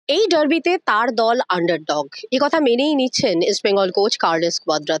এই ডার্বিতে তার দল আন্ডারডগ এ কথা মেনেই নিচ্ছেন east Bengal coach Carlos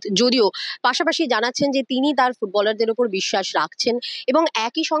Cuadrat, যদিও পাশাপাশি জানাচ্ছেন যে তিনি তার ফুটবলারদের উপর বিশ্বাস রাখছেন এবং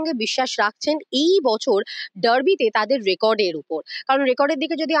একই সঙ্গে বিশ্বাস রাখছেন এই বছর ডার্বিতে তাদের রেকর্ডের উপর। কারণ রেকর্ডের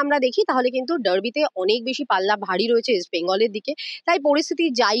দিকে যদি আমরা দেখি তাহলে কিন্তু ডার্বিতে অনেক বেশি পাল্লা ভারী রয়েছে ইস্ট বেঙ্গলের দিকে। তাই পরিস্থিতি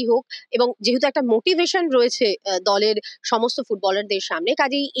যাই হোক এবং যেহেতু একটা মোটিভেশন রয়েছে দলের সমস্ত ফুটবলারদের সামনে,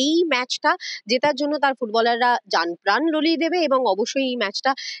 কাজেই এই ম্যাচটা জেতার জন্য তার ফুটবলাররা জান প্রাণ ললিয়ে দেবে এবং অবশ্যই এই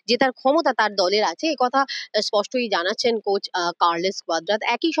ম্যাচটা জেতার ক্ষমতা তার দলের আছে, একথা স্পষ্টই জানাচ্ছেন কোচ কার্লোস কোয়াদ্রাত।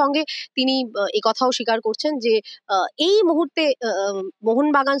 একই সঙ্গে তিনি একথাও স্বীকার করছেন যে এই মুহূর্তে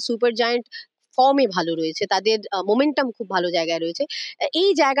মোহনবাগান সুপার জায়ান্ট ফর্মে ভালো রয়েছে, তাদের মোমেন্টাম খুব ভালো জায়গায় রয়েছে। এই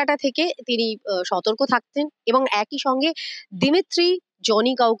জায়গাটা থেকে তিনি সতর্ক থাকতেন এবং একই সঙ্গে দিমিত্রি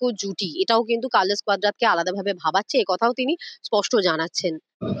জনি কাউকো জুটি এটাও কিন্তু কার্লোস কোয়াদ্রাতকে আলাদাভাবে ভাবাচ্ছে, একথাও তিনি স্পষ্ট জানাচ্ছেন।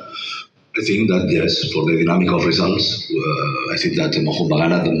 I think that yes, for the dynamic of results, I think that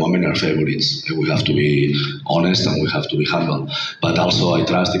Mohobagan at the moment are favourites. We have to be honest and we have to be humble. But also I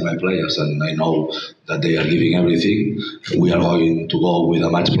trust in my players and I know that they are giving everything. We are going to go with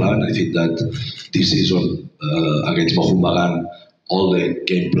a match plan. I think that this season against Mohobagan, all the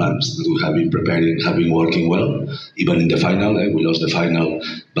game plans that we have been preparing have been working well. Even in the final, we lost the final,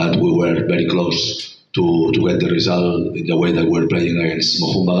 but we were very close to get the result in the way that we're playing against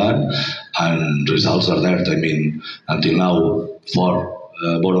Mohobagan, and results are there. I mean, until now, 4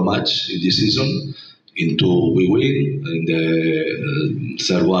 borough match in this season. In 2 we win. In the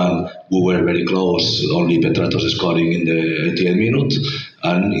third one, we were very close, only Petratos scoring in the 88th minute,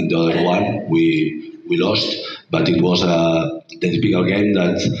 and in the other one, we lost. But it was the typical game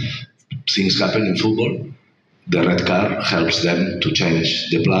that things happen in football. The red card helps them to change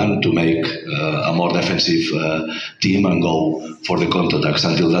the plan, to make a more defensive team and go for the counterattacks.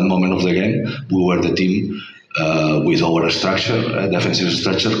 Until that moment of the game, we were the team with our structure, defensive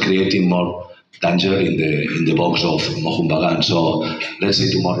structure, creating more danger in the box of Mohobagan. So let's see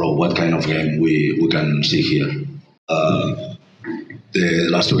tomorrow what kind of game we can see here. The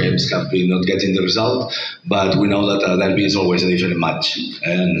last 2 games have been not getting the result, but we know that derby is always a different match,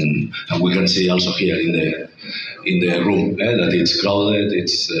 and we can see also here in the room that it's crowded.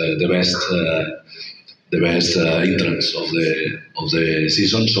 It's the best entrance of the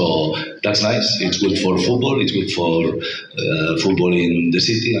season, so that's nice. It's good for football. It's good for football in the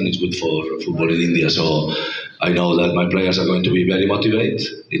city, and it's good for football in India. So I know that my players are going to be very motivated.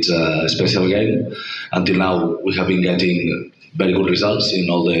 It's a special game. Until now, we have been getting very good results in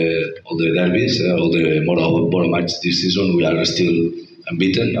all the derbies, all the borough matches this season. We are still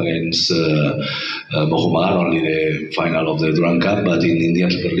unbeaten against Mohobagan, only the final of the Durand Cup. But in Indian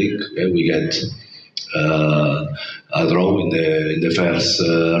Super League, we get a draw in the first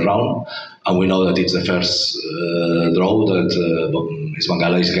round, and we know that it's the first draw that East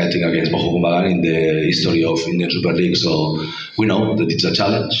Bengal is getting against Mohobagan in the history of Indian Super League. So we know that it's a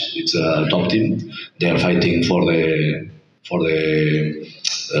challenge. It's a top team. They are fighting for the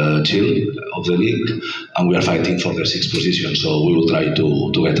chill of the league, and we are fighting for the 6th position. So we will try to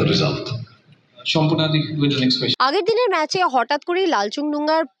get a result. আগের দিনের ম্যাচে হঠাৎ করে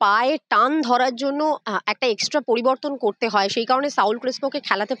লালচুংডুঙ্গার পায়ে টান ধরার জন্য একটা এক্সট্রা পরিবর্তন করতে হয়, সেই কারণে সাউল ক্রেসপোকে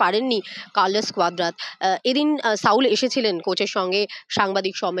খেলাতে পারেননি কার্লোস কোয়াদ্রাত। এদিন সাউল এসেছিলেন কোচের সঙ্গে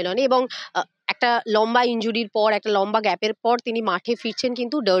সাংবাদিক সম্মেলনে এবং একটা লম্বা ইনজুরির পর, একটা লম্বা গ্যাপের পর তিনি মাঠে ফিরছেন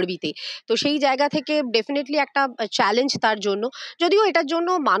কিন্তু ডার্বিতে। তো সেই জায়গা থেকে ডেফিনেটলি একটা চ্যালেঞ্জ তার জন্য, যদিও এটার জন্য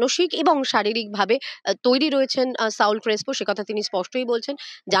মানসিক এবং শারীরিকভাবে তৈরি রয়েছেন সাউল ক্রেসপো, সে কথা তিনি স্পষ্টই বলছেন।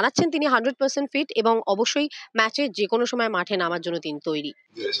 জানাচ্ছেন তিনি 100% ফিট এবং অবশ্যই ম্যাচে যে কোনো সময় মাঠে নামার জন্য তিনি তৈরি।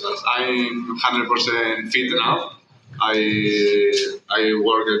 Yes, I'm 100% fit now. I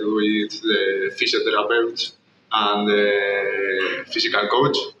worked with the physiotherapist and the physical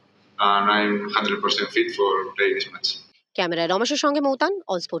coach, and I'm 100% fit for playing this match. ক্যামেরায় রমেশের সঙ্গে মৌতান,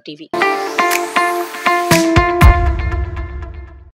 অলস্পোর্ট টিভি।